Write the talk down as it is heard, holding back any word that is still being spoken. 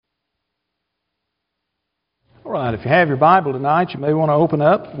All right, if you have your Bible tonight, you may want to open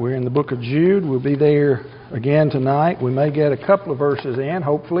up. We're in the book of Jude. We'll be there again tonight. We may get a couple of verses in,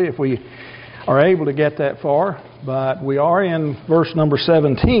 hopefully, if we are able to get that far. But we are in verse number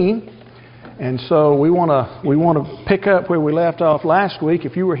 17, and so we want to pick up where we left off last week.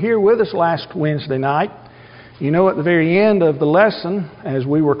 If you were here with us last Wednesday night, you know at the very end of the lesson, as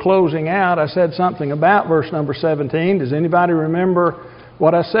we were closing out, I said something about verse number 17. Does anybody remember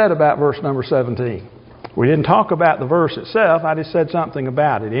what I said about verse number 17? We didn't talk about the verse itself. I just said something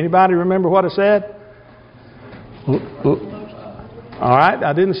about it. Anybody remember what I said? All right.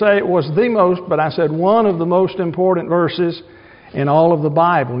 I didn't say it was the most, but I said one of the most important verses in all of the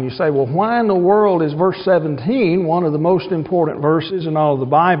Bible. And you say, well, why in the world is verse 17 one of the most important verses in all of the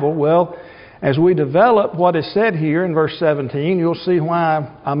Bible? Well, as we develop what is said here in verse 17, you'll see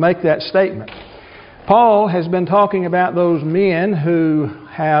why I make that statement. Paul has been talking about those men who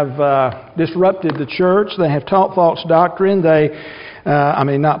have disrupted the church. They have taught false doctrine.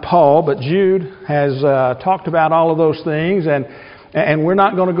 Not Paul, but Jude has talked about all of those things. And we're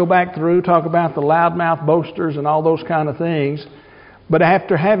not going to go back through, talk about the loudmouth boasters and all those kind of things. But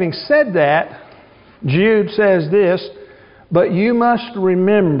after having said that, Jude says this, but you must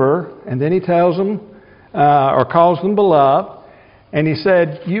remember, and then he tells them, or calls them beloved, and he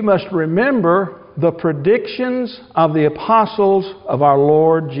said, you must remember the predictions of the apostles of our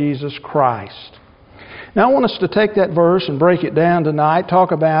Lord Jesus Christ. Now I want us to take that verse and break it down tonight,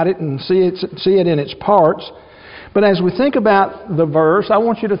 talk about it and see it in its parts. But as we think about the verse, I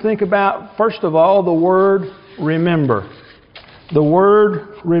want you to think about, first of all, the word remember. The word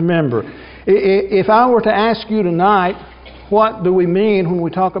remember. If I were to ask you tonight, what do we mean when we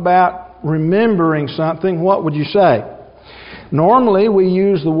talk about remembering something, what would you say? Normally we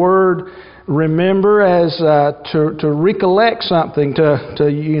use the word remember as to recollect something,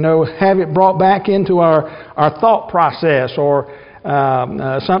 to have it brought back into our thought process or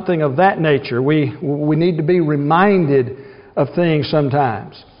something of that nature. We need to be reminded of things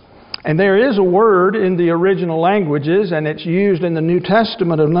sometimes. And there is a word in the original languages, and it's used in the New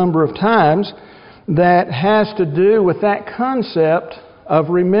Testament a number of times, that has to do with that concept of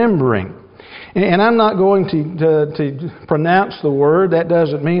remembering. And I'm not going to pronounce the word. That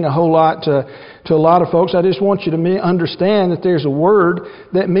doesn't mean a whole lot to a lot of folks. I just want you to understand that there's a word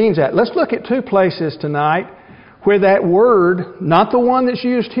that means that. Let's look at two places tonight where that word, not the one that's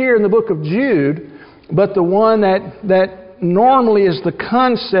used here in the book of Jude, but the one that normally is the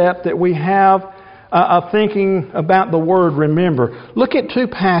concept that we have of thinking about the word remember. Look at two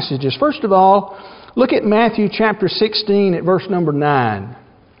passages. First of all, look at Matthew chapter 16 at verse number 9.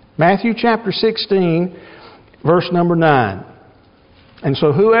 Matthew chapter 16, verse number 9. And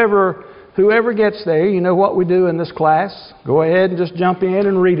so whoever gets there, you know what we do in this class. Go ahead and just jump in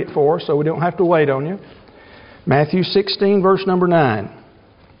and read it for us so we don't have to wait on you. Matthew 16, verse number 9.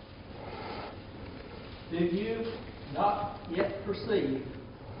 Did you not yet perceive?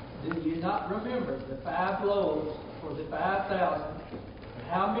 Did you not remember the 5 loaves for the 5,000? And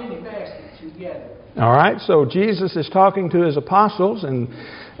how many baskets you gathered? All right, so Jesus is talking to His apostles, and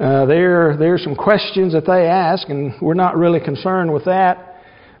there's some questions that they ask, and we're not really concerned with that.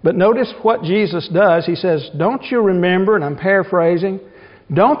 But notice what Jesus does. He says, don't you remember, and I'm paraphrasing,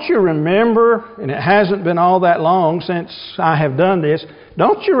 don't you remember, and it hasn't been all that long since I have done this,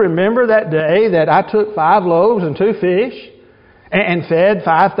 don't you remember that day that I took 5 loaves and 2 fish and fed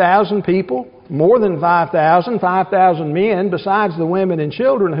 5,000 people? More than 5,000 men, besides the women and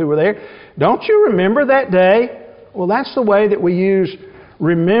children who were there. Don't you remember that day? Well, that's the way that we use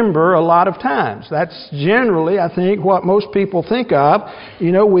remember a lot of times. That's generally, I think, what most people think of.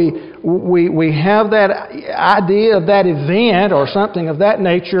 You know, we have that idea of that event or something of that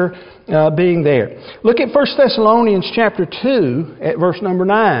nature being there. Look at 1 Thessalonians chapter 2 at verse number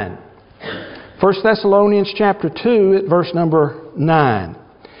 9. 1 Thessalonians chapter 2 at verse number 9.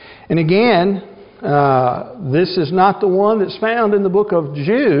 And again, this is not the one that's found in the book of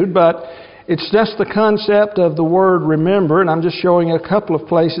Jude, but it's just the concept of the word remember, and I'm just showing a couple of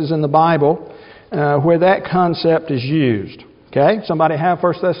places in the Bible where that concept is used. Okay? Somebody have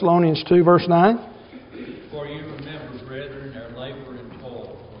 1 Thessalonians 2, verse 9? For you remember, brethren, our labor and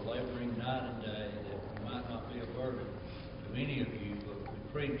toil, for laboring night and day, that we might not be a burden to any of you, but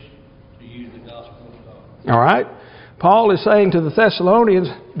we preach to you the gospel of God. All right. Paul is saying to the Thessalonians,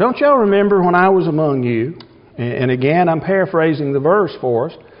 don't y'all remember when I was among you? And again, I'm paraphrasing the verse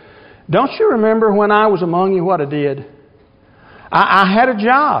for us. Don't you remember when I was among you what I did? I had a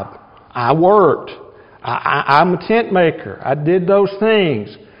job. I worked. I'm a tent maker. I did those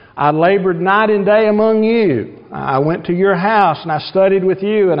things. I labored night and day among you. I went to your house and I studied with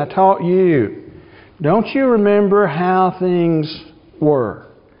you and I taught you. Don't you remember how things were?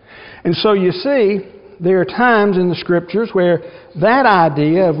 And so you see, there are times in the Scriptures where that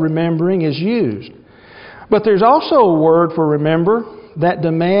idea of remembering is used. But there's also a word for remember that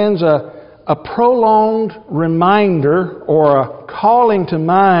demands a prolonged reminder or a calling to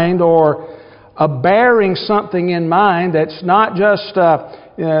mind or a bearing something in mind that's not just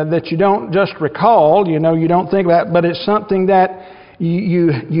that you don't just recall, you don't think about, but it's something that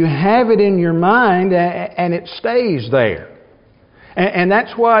you have it in your mind and it stays there. And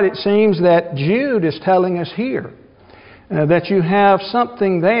that's what it seems that Jude is telling us here. That you have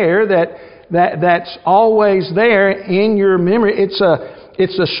something there that's always there in your memory.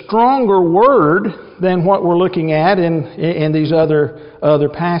 It's a stronger word than what we're looking at in these other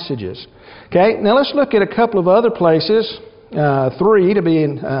passages. Okay, now let's look at a couple of other places, 3 to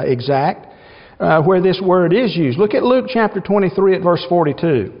be exact, where this word is used. Look at Luke chapter 23 at verse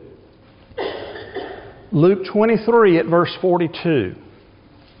 42. Luke 23 at verse 42.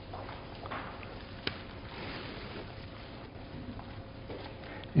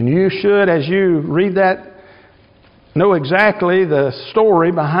 And you should, as you read that, know exactly the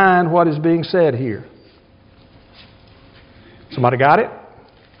story behind what is being said here. Somebody got it?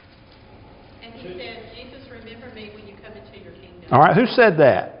 And he said, Jesus, remember me when you come into your kingdom. All right, who said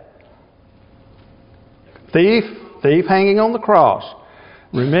that? Thief hanging on the cross.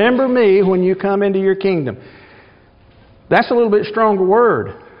 Remember me when you come into your kingdom. That's a little bit stronger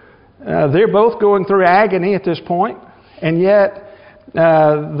word. They're both going through agony at this point, and yet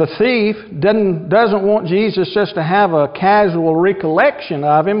the thief doesn't want Jesus just to have a casual recollection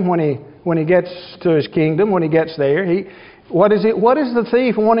of him when he gets to his kingdom, when he gets there. What is the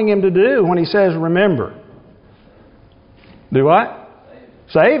thief wanting him to do when he says, remember? Do what?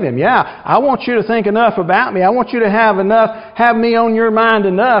 Save him, yeah. I want you to think enough about me. I want you to have me on your mind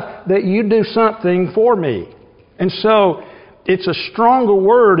enough that you do something for me. And so, it's a stronger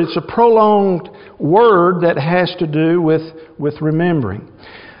word. It's a prolonged word that has to do with remembering.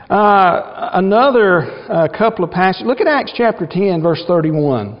 Another couple of passages. Look at Acts chapter 10, verse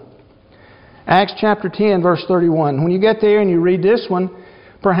 31. Acts chapter 10, verse 31. When you get there and you read this one,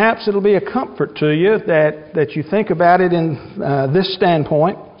 perhaps it'll be a comfort to you that you think about it in this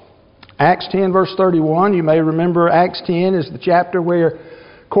standpoint. Acts 10, verse 31. You may remember Acts 10 is the chapter where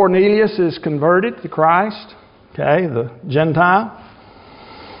Cornelius is converted to Christ. Okay, the Gentile.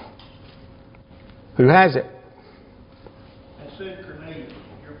 Who has it? And said, Cornelius,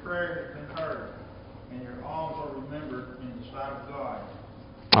 your prayer has been heard, and your alms are remembered in the sight of God.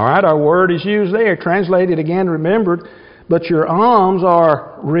 All right, our word is used there, translated again, remembered, but your alms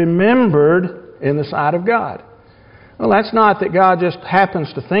are remembered in the sight of God. Well, that's not that God just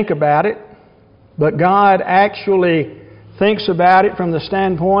happens to think about it, but God actually thinks about it from the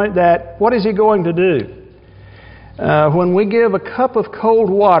standpoint that what is He going to do? When we give a cup of cold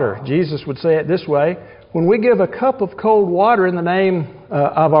water, Jesus would say it this way, when we give a cup of cold water in the name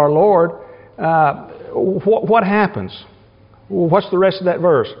of our Lord, what happens? What's the rest of that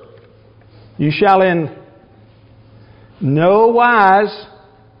verse? You shall in no wise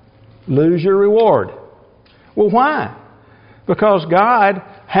lose your reward. Well, why? Because God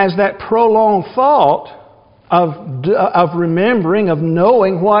has that prolonged thought of remembering, of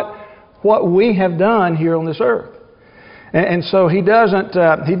knowing what we have done here on this earth. And so He doesn't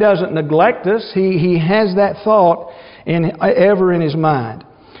neglect us. He has that thought ever in His mind.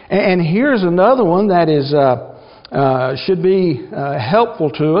 And here's another one that should be helpful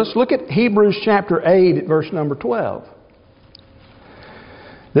to us. Look at Hebrews chapter 8 at verse number 12.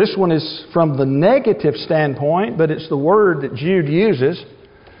 This one is from the negative standpoint, but it's the word that Jude uses.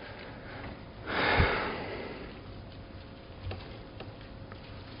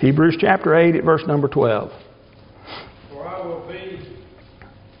 Hebrews chapter 8 at verse number 12. For I will be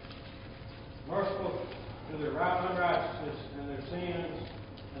merciful to their unrighteousness and their sins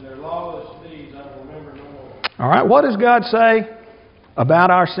and their lawless deeds I will remember no more. All right, what does God say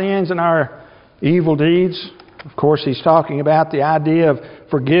about our sins and our evil deeds? Of course, He's talking about the idea of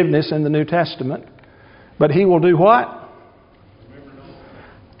forgiveness in the New Testament. But He will do what?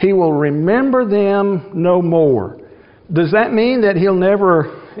 He will remember them no more. Does that mean that He'll never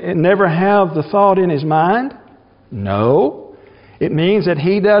have the thought in His mind? No. It means that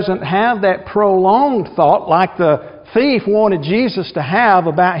He doesn't have that prolonged thought like the thief wanted Jesus to have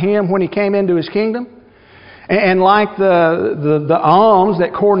about Him when He came into His kingdom. And like the alms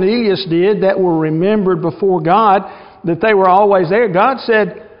that Cornelius did that were remembered before God, that they were always there. God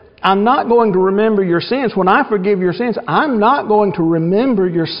said, I'm not going to remember your sins. When I forgive your sins, I'm not going to remember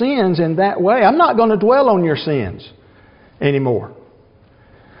your sins in that way. I'm not going to dwell on your sins anymore.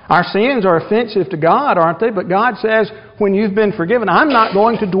 Our sins are offensive to God, aren't they? But God says, when you've been forgiven, I'm not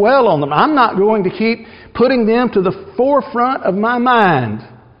going to dwell on them. I'm not going to keep putting them to the forefront of my mind.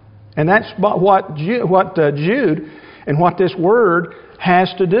 And that's what Jude and what this word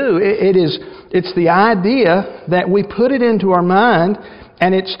has to do. It's the idea that we put it into our mind,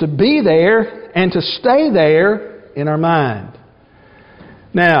 and it's to be there and to stay there in our mind.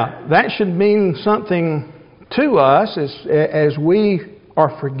 Now, that should mean something to us as we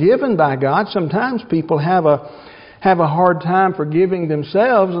are forgiven by God. Sometimes people have a hard time forgiving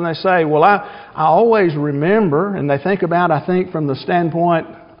themselves, and they say, well, I always remember, and they think about, I think, from the standpoint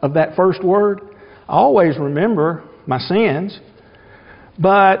of that first word, I always remember my sins.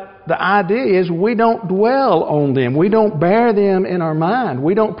 But the idea is we don't dwell on them. We don't bear them in our mind.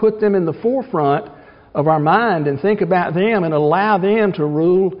 We don't put them in the forefront of our mind and think about them and allow them to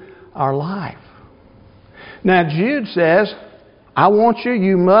rule our life. Now, Jude says, I want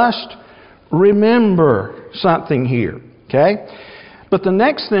you must remember something here. Okay? But the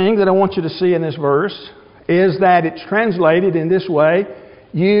next thing that I want you to see in this verse is that it's translated in this way.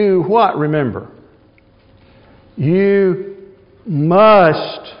 You what? Remember. You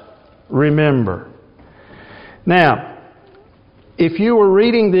must remember. Now, if you were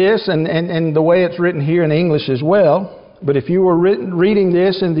reading this, and the way it's written here in English as well, but if you were reading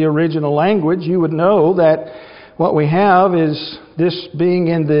this in the original language, you would know that what we have is this being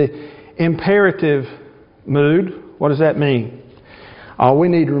in the imperative mood. What does that mean? All we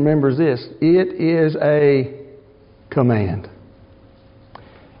need to remember is this. It is a command.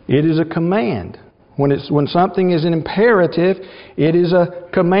 It is a command. When something is an imperative, it is a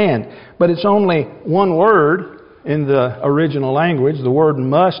command. But it's only one word in the original language. The word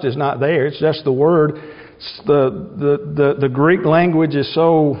must is not there. It's just the word. The Greek language is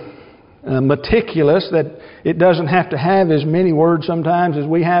so meticulous that it doesn't have to have as many words sometimes as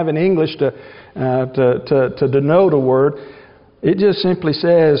we have in English to denote a word. It just simply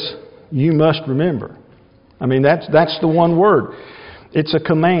says, you must remember. I mean, that's the one word. It's a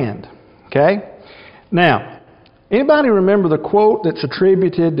command. Okay? Now, anybody remember the quote that's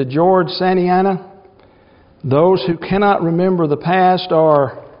attributed to George Santayana? Those who cannot remember the past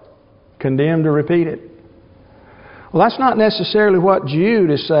are condemned to repeat it. Well, that's not necessarily what Jude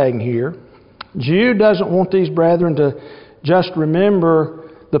is saying here. Jude doesn't want these brethren to just remember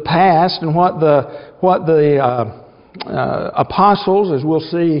the past and what the apostles, as we'll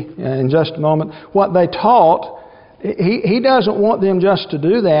see in just a moment, what they taught. He doesn't want them just to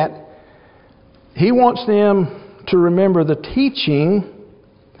do that. He wants them to remember the teaching.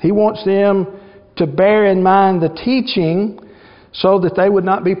 He wants them to bear in mind the teaching so that they would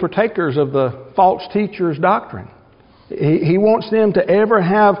not be partakers of the false teacher's doctrine. He wants them to ever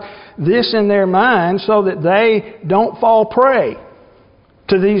have this in their mind so that they don't fall prey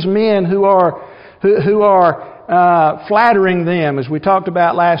to these men who are flattering them, as we talked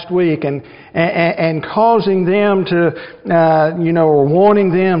about last week, and causing them to, or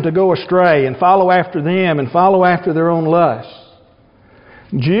wanting them to go astray and follow after them and follow after their own lusts.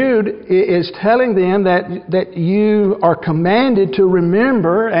 Jude is telling them that you are commanded to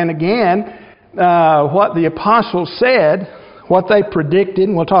remember, and again, what the apostles said, what they predicted,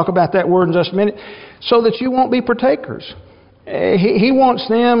 and we'll talk about that word in just a minute, so that you won't be partakers. He wants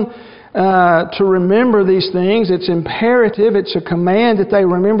them to remember these things. It's imperative, it's a command that they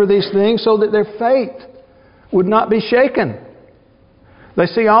remember these things so that their faith would not be shaken. They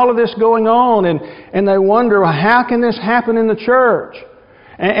see all of this going on and they wonder, well, how can this happen in the church?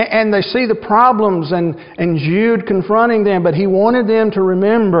 And they see the problems and Jude confronting them, but he wanted them to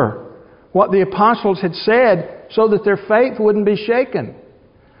remember what the apostles had said so that their faith wouldn't be shaken.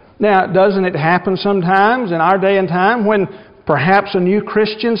 Now, doesn't it happen sometimes in our day and time when perhaps a new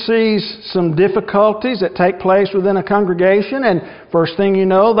Christian sees some difficulties that take place within a congregation, and first thing you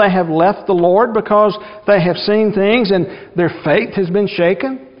know, they have left the Lord because they have seen things and their faith has been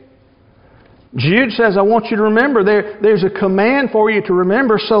shaken? Jude says, I want you to remember, there's a command for you to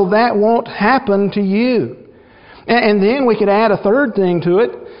remember so that won't happen to you. And then we could add a third thing to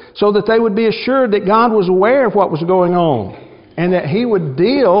it, so that they would be assured that God was aware of what was going on and that He would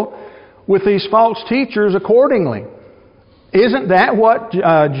deal with these false teachers accordingly. Isn't that what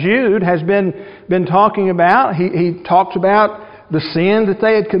Jude has been talking about? He talks about the sin that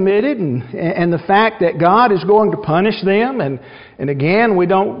they had committed and the fact that God is going to punish them. And again, we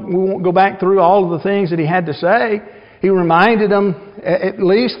won't go back through all of the things that he had to say. He reminded them at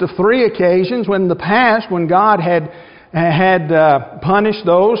least of 3 occasions when in the past, when God had punished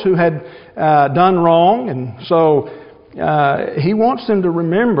those who had done wrong. And so he wants them to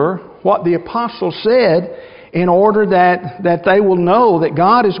remember what the apostles said in order that they will know that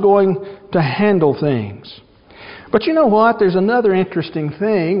God is going to handle things. But you know what? There's another interesting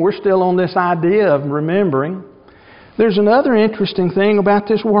thing. We're still on this idea of remembering. There's another interesting thing about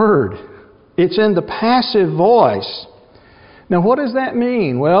this word. It's in the passive voice. Now, what does that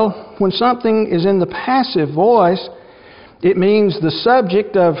mean? Well, when something is in the passive voice, it means the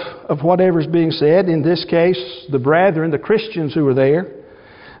subject of whatever's being said, in this case, the brethren, the Christians who are there,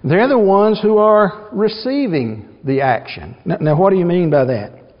 they're the ones who are receiving the action. Now, what do you mean by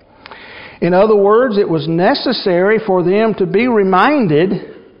that? In other words, it was necessary for them to be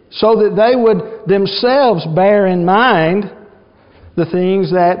reminded so that they would themselves bear in mind the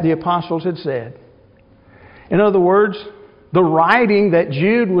things that the apostles had said. In other words, the writing that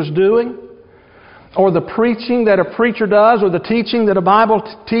Jude was doing, or the preaching that a preacher does, or the teaching that a Bible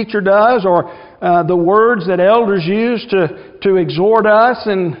teacher does, or the words that elders use to exhort us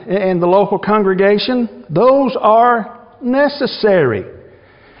and the local congregation, those are necessary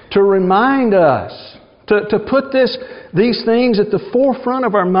to remind us, to put these things at the forefront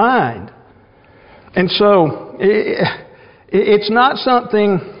of our mind. And so, it's not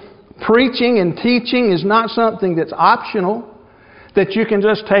something, preaching and teaching is not something that's optional, that you can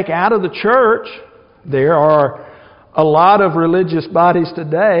just take out of the church. There are a lot of religious bodies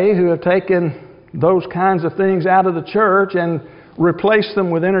today who have taken those kinds of things out of the church and replaced them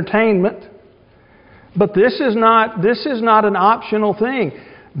with entertainment. But this is not an optional thing.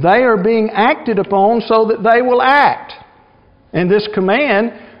 They are being acted upon so that they will act. And this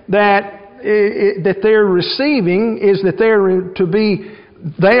command that they're receiving is that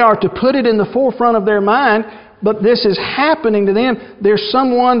they are to put it in the forefront of their mind, but this is happening to them. There's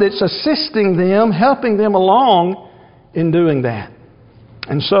someone that's assisting them, helping them along in doing that.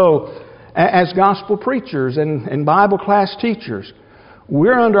 And so, as gospel preachers and Bible class teachers,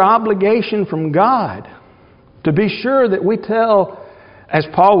 we're under obligation from God to be sure that we tell, as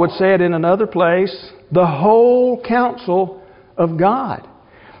Paul would say it in another place, the whole counsel of God,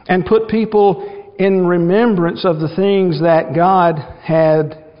 and put people in remembrance of the things that God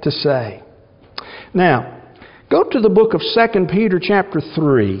had to say. Now, go to the book of 2 Peter chapter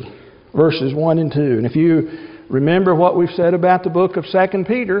 3, verses 1 and 2. And if you remember what we've said about the book of 2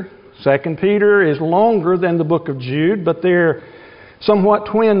 Peter, 2 Peter is longer than the book of Jude, but they're somewhat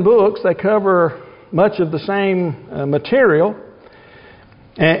twin books. They cover much of the same material.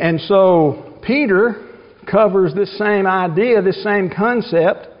 And so Peter covers this same idea, this same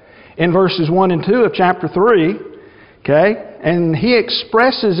concept in verses 1 and 2 of chapter 3. Okay? And he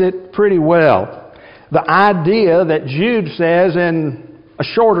expresses it pretty well. The idea that Jude says in a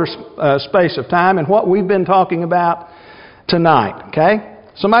shorter space of time and what we've been talking about tonight. Okay?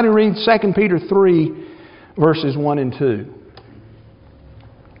 Somebody read 2 Peter 3, verses 1 and 2.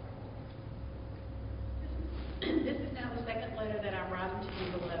 This is now the second letter that I'm writing to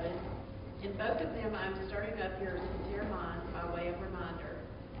you, beloved. In both of them I am stirring up your sincere minds by way of reminder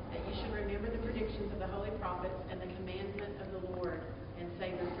that you should remember the predictions of the holy prophets and the commandment of the Lord and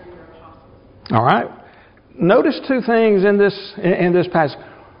Savior through your apostles. All right. Notice two things in this passage.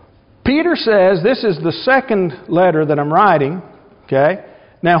 Peter says this is the second letter that I'm writing. Okay.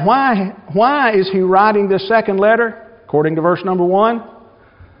 Now, why is he writing this second letter? According to verse number 1.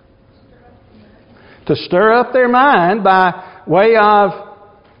 To stir up their mind by way of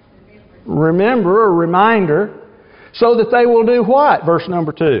remember or reminder, so that they will do what? Verse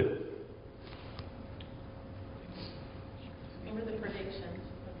number 2. Remember the predictions.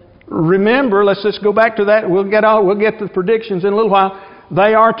 Remember, let's just go back to that. We'll get the predictions in a little while.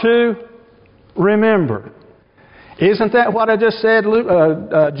 They are to remember. Isn't that what I just said?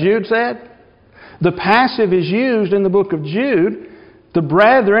 Jude said? The passive is used in the book of Jude. The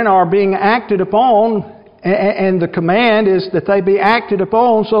brethren are being acted upon, and the command is that they be acted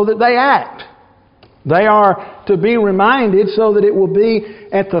upon so that they act. They are to be reminded so that it will be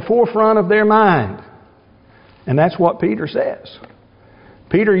at the forefront of their mind. And that's what Peter says.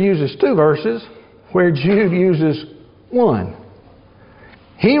 Peter uses 2 verses where Jude uses 1.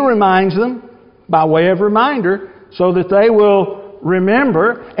 He reminds them by way of reminder so that they will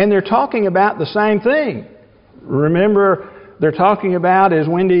remember, and they're talking about the same thing. Remember, they're talking about, as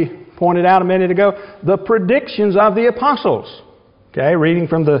Wendy pointed out a minute ago, the predictions of the apostles. Okay, reading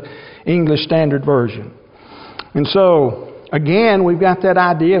from the English Standard Version. And so, again, we've got that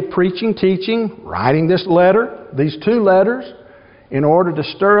idea of preaching, teaching, writing this letter, these 2 letters, in order to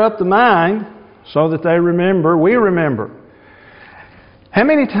stir up the mind so that they remember, we remember. How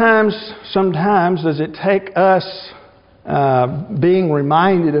many times, sometimes, does it take us being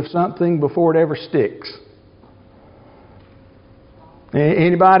reminded of something before it ever sticks?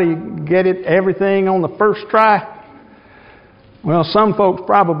 Anybody get it, everything on the first try? Well, some folks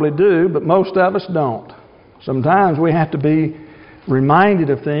probably do, but most of us don't. Sometimes we have to be reminded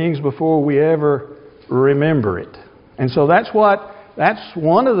of things before we ever remember it. And so that's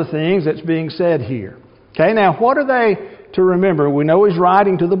one of the things that's being said here. Okay, now what are they to remember? We know he's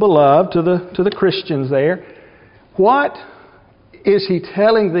writing to the beloved, to the Christians there. What is he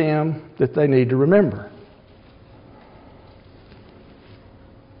telling them that they need to remember?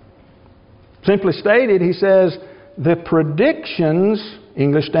 Simply stated, he says, the predictions,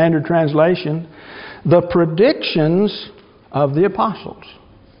 English Standard Translation, the predictions of the apostles.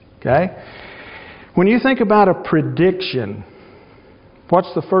 Okay? When you think about a prediction,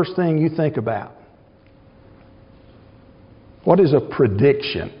 what's the first thing you think about? What is a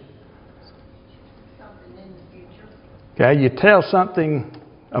prediction? Something in the future. Okay, you tell something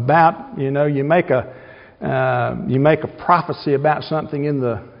about, you make a prophecy about something in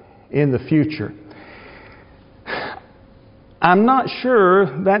the future. I'm not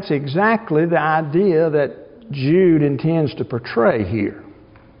sure that's exactly the idea that Jude intends to portray here.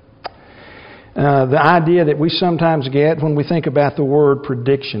 The idea that we sometimes get when we think about the word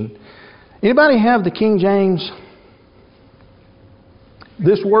prediction. Anybody have the King James?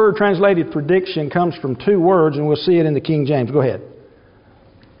 This word translated prediction comes from two words, and we'll see it in the King James. Go ahead.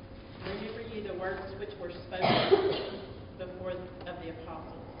 Remember ye the words which were spoken before of the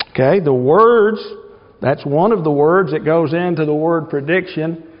apostles. Okay, the words, that's one of the words that goes into the word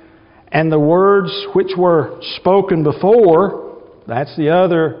prediction. And the words which were spoken before, that's the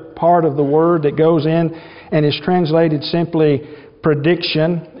other part of the word that goes in and is translated simply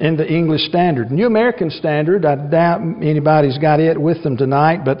prediction in the English Standard. New American Standard, I doubt anybody's got it with them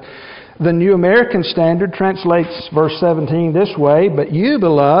tonight, but the New American Standard translates verse 17 this way, but you,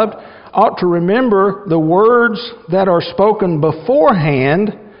 beloved, ought to remember the words that are spoken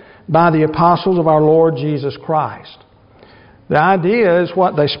beforehand by the apostles of our Lord Jesus Christ. The idea is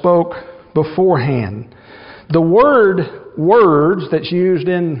what they spoke beforehand. The word words that's used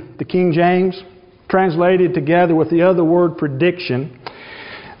in the King James, translated together with the other word prediction,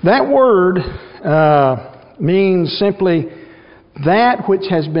 that word means simply that which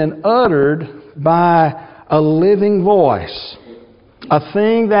has been uttered by a living voice, a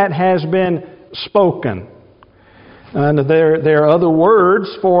thing that has been spoken. And there are other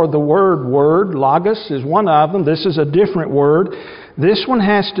words for the word. Logos is one of them. This is a different word. This one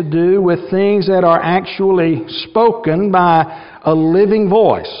has to do with things that are actually spoken by a living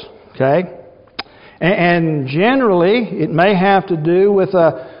voice. Okay? And generally, it may have to do with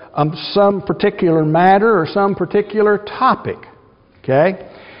some particular matter or some particular topic. Okay?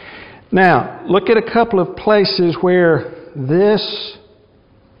 Now, look at a couple of places where this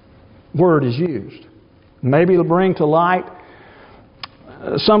word is used. Maybe it'll bring to light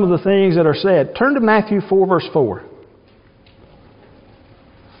some of the things that are said. Turn to Matthew 4, verse 4.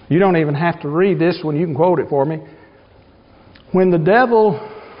 You don't even have to read this one. You can quote it for me. When the devil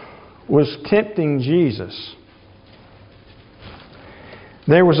was tempting Jesus,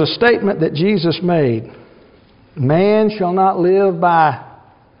 there was a statement that Jesus made. Man shall not live by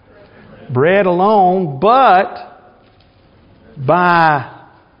bread alone, but by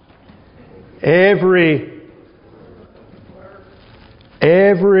every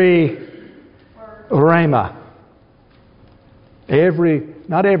rhema.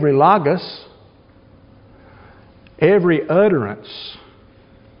 Not every logos, every utterance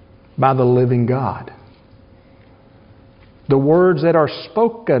by the living God. The words that are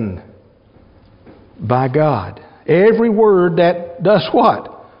spoken by God. Every word that does what?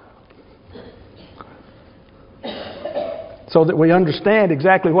 So that we understand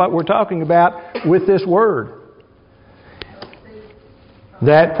exactly what we're talking about with this word.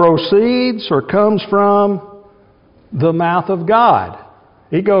 That proceeds or comes from the mouth of God.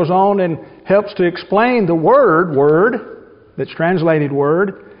 He goes on and helps to explain the word that's translated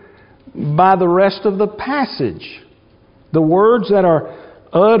word, by the rest of the passage. The words that are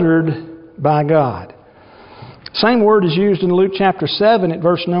uttered by God. Same word is used in Luke chapter 7 at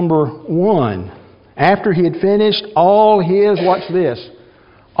verse number 1. After he had finished all his, watch this,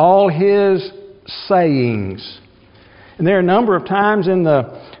 all his sayings. And there are a number of times in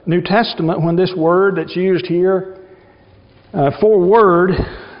the New Testament when this word that's used here for word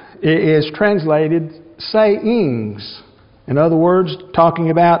is translated sayings. In other words, talking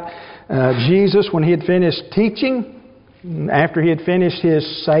about Jesus when he had finished teaching, after he had finished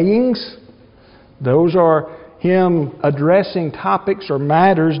his sayings. Those are him addressing topics or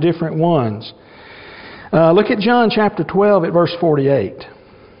matters, different ones. Look at John chapter 12 at verse 48.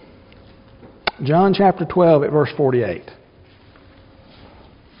 John chapter 12 at verse 48.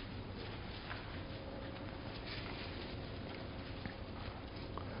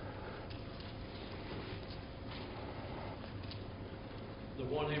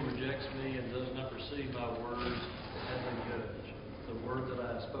 The one who rejects me and does not receive my words has been judged. The word that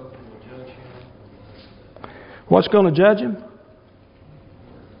I have spoken will judge him. What's going to judge him?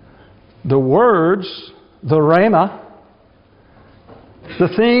 The words, the rhema, the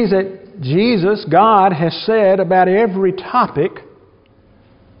things that Jesus, God, has said about every topic,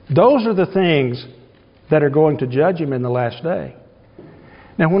 those are the things that are going to judge him in the last day.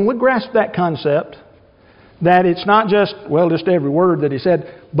 Now, when we grasp that concept, that it's not just every word that he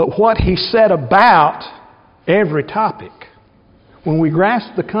said, but what he said about every topic. When we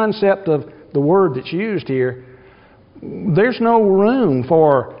grasp the concept of the word that's used here, there's no room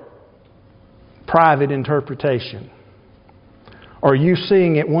for private interpretation, or you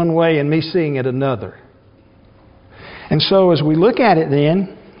seeing it one way and me seeing it another. And so as we look at it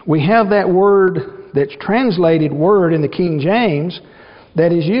then, we have that word that's translated word in the King James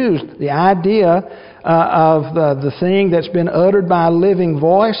that is used. The idea of the thing that's been uttered by a living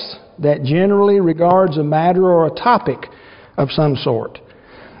voice that generally regards a matter or a topic of some sort.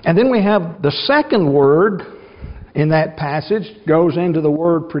 And then we have the second word in that passage, goes into the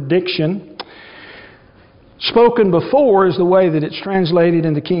word prediction. Spoken before is the way that it's translated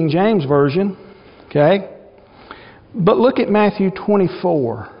in the King James Version. Okay? But look at Matthew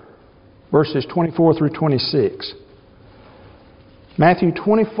 24, verses 24 through 26. Matthew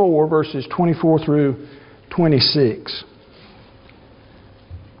 24, verses 24 through 26.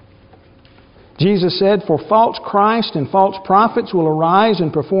 Jesus said, "For false Christ and false prophets will arise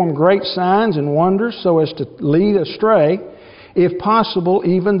and perform great signs and wonders so as to lead astray, if possible,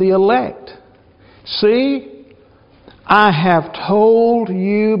 even the elect. See, I have told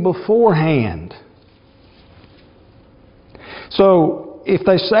you beforehand." So, if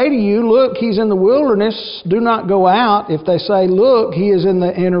they say to you, "Look, he's in the wilderness," do not go out. If they say, "Look, he is in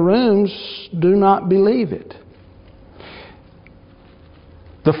the inner rooms," do not believe it.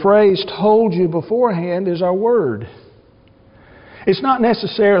 The phrase "told you beforehand" is our word. It's not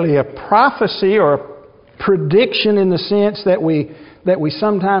necessarily a prophecy or a prediction in the sense that we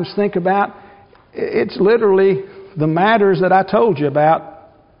sometimes think about. It's literally the matters that I told you about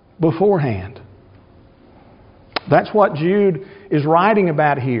beforehand. That's what Jude is writing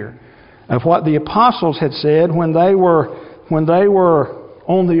about here, of what the apostles had said when they were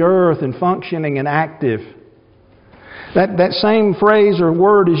on the earth and functioning and active. That same phrase or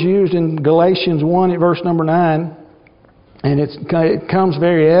word is used in Galatians 1 at verse number 9, and it comes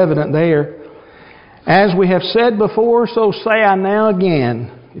very evident there. "As we have said before, so say I now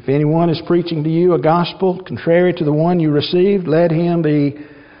again. If anyone is preaching to you a gospel contrary to the one you received, let him be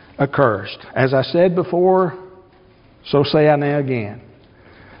accursed. As I said before, so say I now again."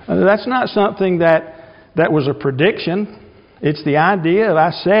 That's not something that was a prediction. It's the idea of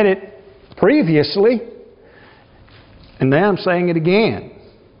I said it previously, and now I'm saying it again.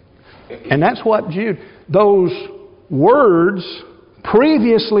 And that's what those words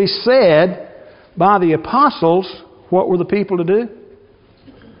previously said by the apostles, what were the people to do?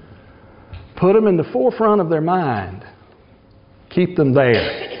 Put them in the forefront of their mind. Keep them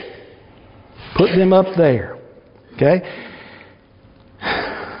there. Put them up there. Okay?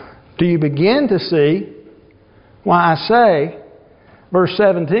 Do you begin to see why I say verse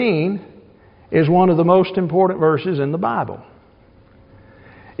 17 is one of the most important verses in the Bible?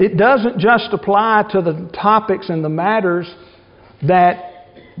 It doesn't just apply to the topics and the matters that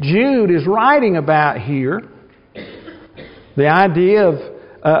Jude is writing about here. The idea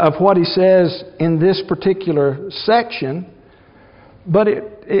of what he says in this particular section, but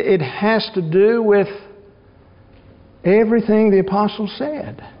it has to do with everything the apostles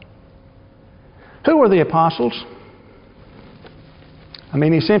said. Who were the apostles? I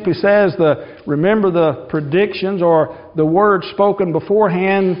mean, he simply says, remember the predictions or the words spoken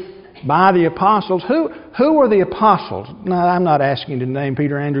beforehand by the apostles. Who were the apostles? Now, I'm not asking you to name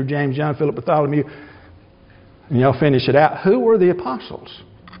Peter, Andrew, James, John, Philip, Bartholomew, and y'all finish it out. Who were the apostles?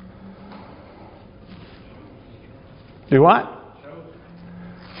 Do what?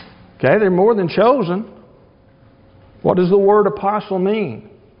 Okay, they're more than chosen. What does the word apostle mean?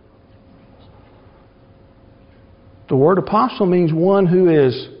 The word apostle means one who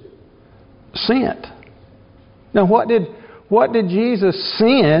is sent. Now, what did Jesus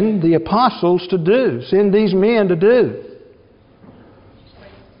send the apostles to do? Send these men to do?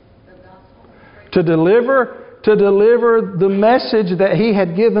 To deliver the message that He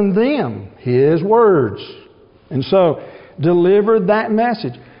had given them, His words. And so, delivered that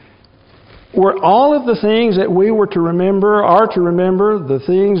message. Were all of the things that we were to remember, are to remember, the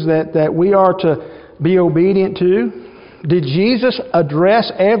things that we are to be obedient to? Did Jesus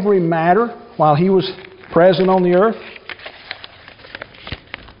address every matter while He was present on the earth?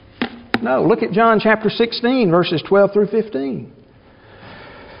 No. Look at John chapter 16, verses 12 through 15.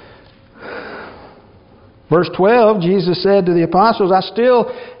 Verse 12, Jesus said to the apostles, I still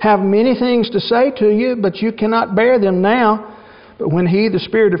have many things to say to you, but you cannot bear them now. But when He, the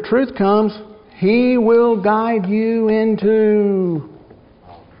Spirit of truth, comes, He will guide you into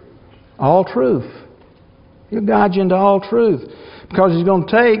all truth. He'll guide you into all truth. Because He's going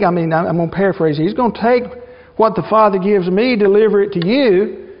to take, I'm going to paraphrase, He's going to take what the Father gives me, deliver it to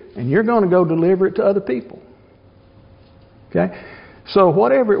you, and you're going to go deliver it to other people. Okay? So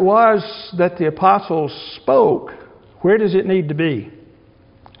whatever it was that the apostles spoke, where does it need to be?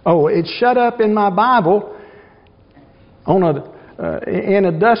 Oh, it's shut up in my Bible in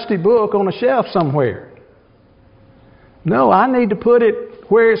a dusty book on a shelf somewhere. No, I need to put it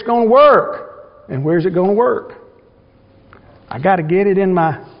where it's going to work. And where's it going to work? I got to get it in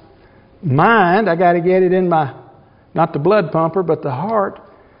my mind. I got to get it in my, not the blood pumper, but the heart.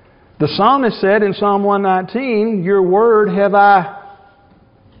 The psalmist said in Psalm 119, your word have I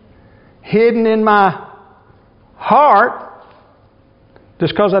hidden in my heart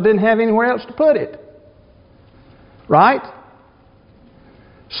just because I didn't have anywhere else to put it. Right?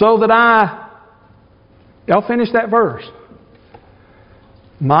 So that y'all finish that verse.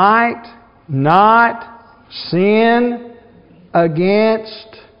 Might not sin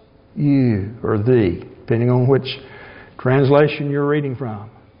against you or thee, depending on which translation you're reading from.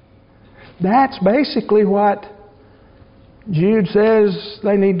 That's basically what Jude says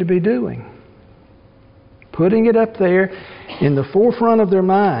they need to be doing. Putting it up there in the forefront of their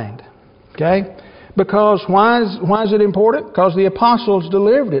mind. Okay? Because why is it important? Because the apostles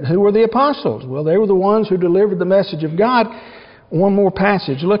delivered it. Who were the apostles? Well, they were the ones who delivered the message of God. One more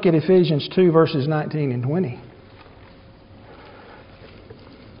passage. Look at Ephesians 2, verses 19 and 20.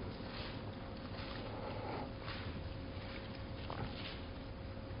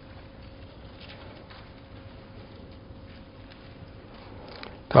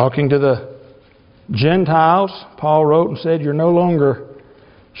 Talking to the Gentiles, Paul wrote and said, you're no longer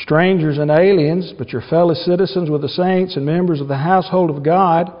strangers and aliens, but you're fellow citizens with the saints and members of the household of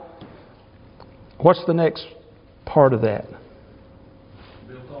God. What's the next part of that?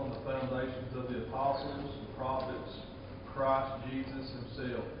 Built on the foundations of the apostles, the prophets, Christ Jesus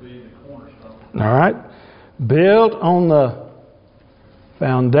Himself being the cornerstone. All right. Built on the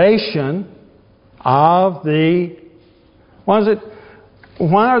foundation of the...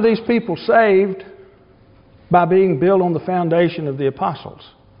 Why are these people saved by being built on the foundation of the apostles?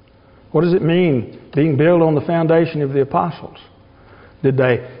 What does it mean, being built on the foundation of the apostles? Did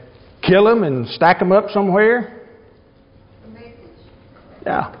they kill them and stack them up somewhere? The message.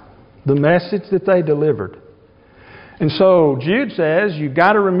 Yeah, the message that they delivered. And so Jude says, you've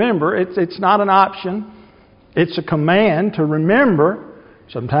got to remember, it's not an option. It's a command to remember.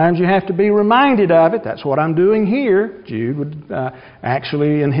 Sometimes you have to be reminded of it. That's what I'm doing here. Jude would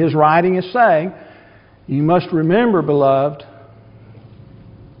actually, in his writing, is saying, you must remember, beloved,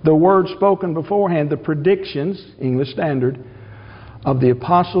 the words spoken beforehand, the predictions, English Standard, of the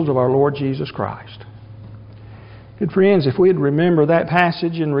apostles of our Lord Jesus Christ. Good friends, if we'd remember that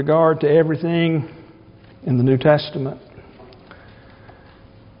passage in regard to everything in the New Testament,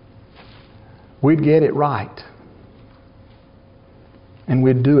 we'd get it right. And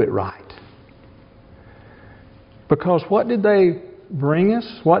we'd do it right. Because what did they bring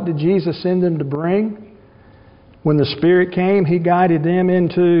us? What did Jesus send them to bring? When the Spirit came, He guided them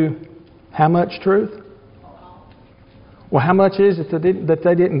into how much truth? Well, how much is it that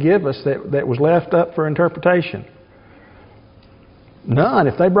they didn't give us that was left up for interpretation? None.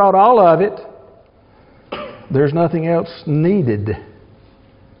 If they brought all of it, there's nothing else needed.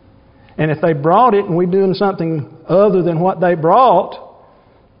 And if they brought it and we're doing something other than what they brought,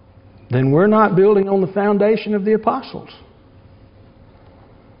 then we're not building on the foundation of the apostles.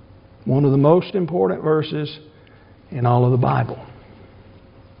 One of the most important verses in all of the Bible.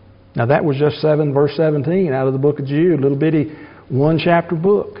 Now that was just verse 17 out of the book of Jude, a little bitty one chapter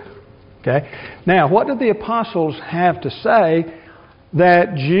book. Okay. Now what did the apostles have to say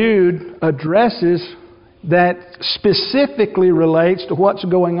that Jude addresses that specifically relates to what's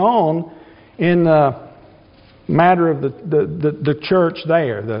going on in the matter of the church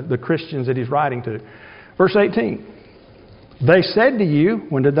there, the Christians that he's writing to? Verse 18. They said to you,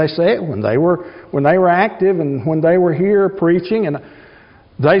 when did they say it? When they were active and when they were here preaching. And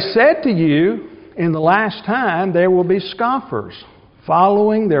they said to you, in the last time there will be scoffers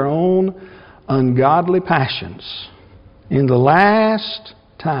following their own ungodly passions. In the last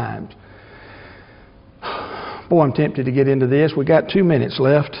times. Boy, I'm tempted to get into this. We got 2 minutes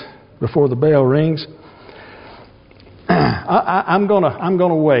left before the bell rings. I'm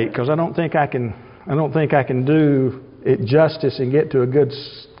gonna wait because I don't think I can do it justice and get to a good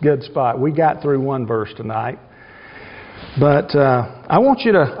spot. We got through one verse tonight, but I want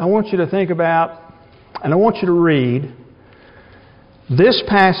you to think about, and I want you to read this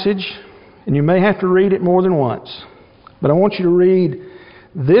passage, and you may have to read it more than once, but I want you to read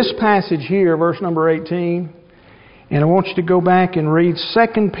this passage here, verse number 18, and I want you to go back and read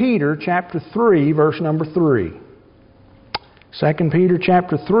 2 Peter chapter 3, verse number 3. 2 Peter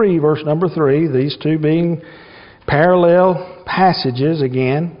chapter 3, verse number 3, these two being parallel passages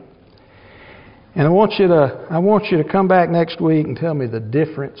again. And I want you to come back next week and tell me the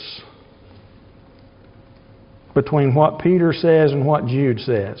difference between what Peter says and what Jude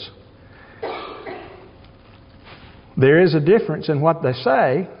says. There is a difference in what they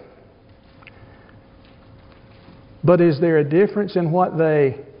say, but is there a difference in what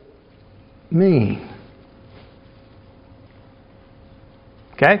they mean?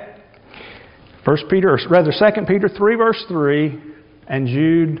 Okay? 2 Peter 3 verse 3 and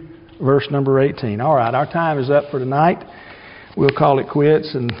Jude verse number 18. All right, our time is up for tonight. We'll call it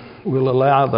quits and we'll allow the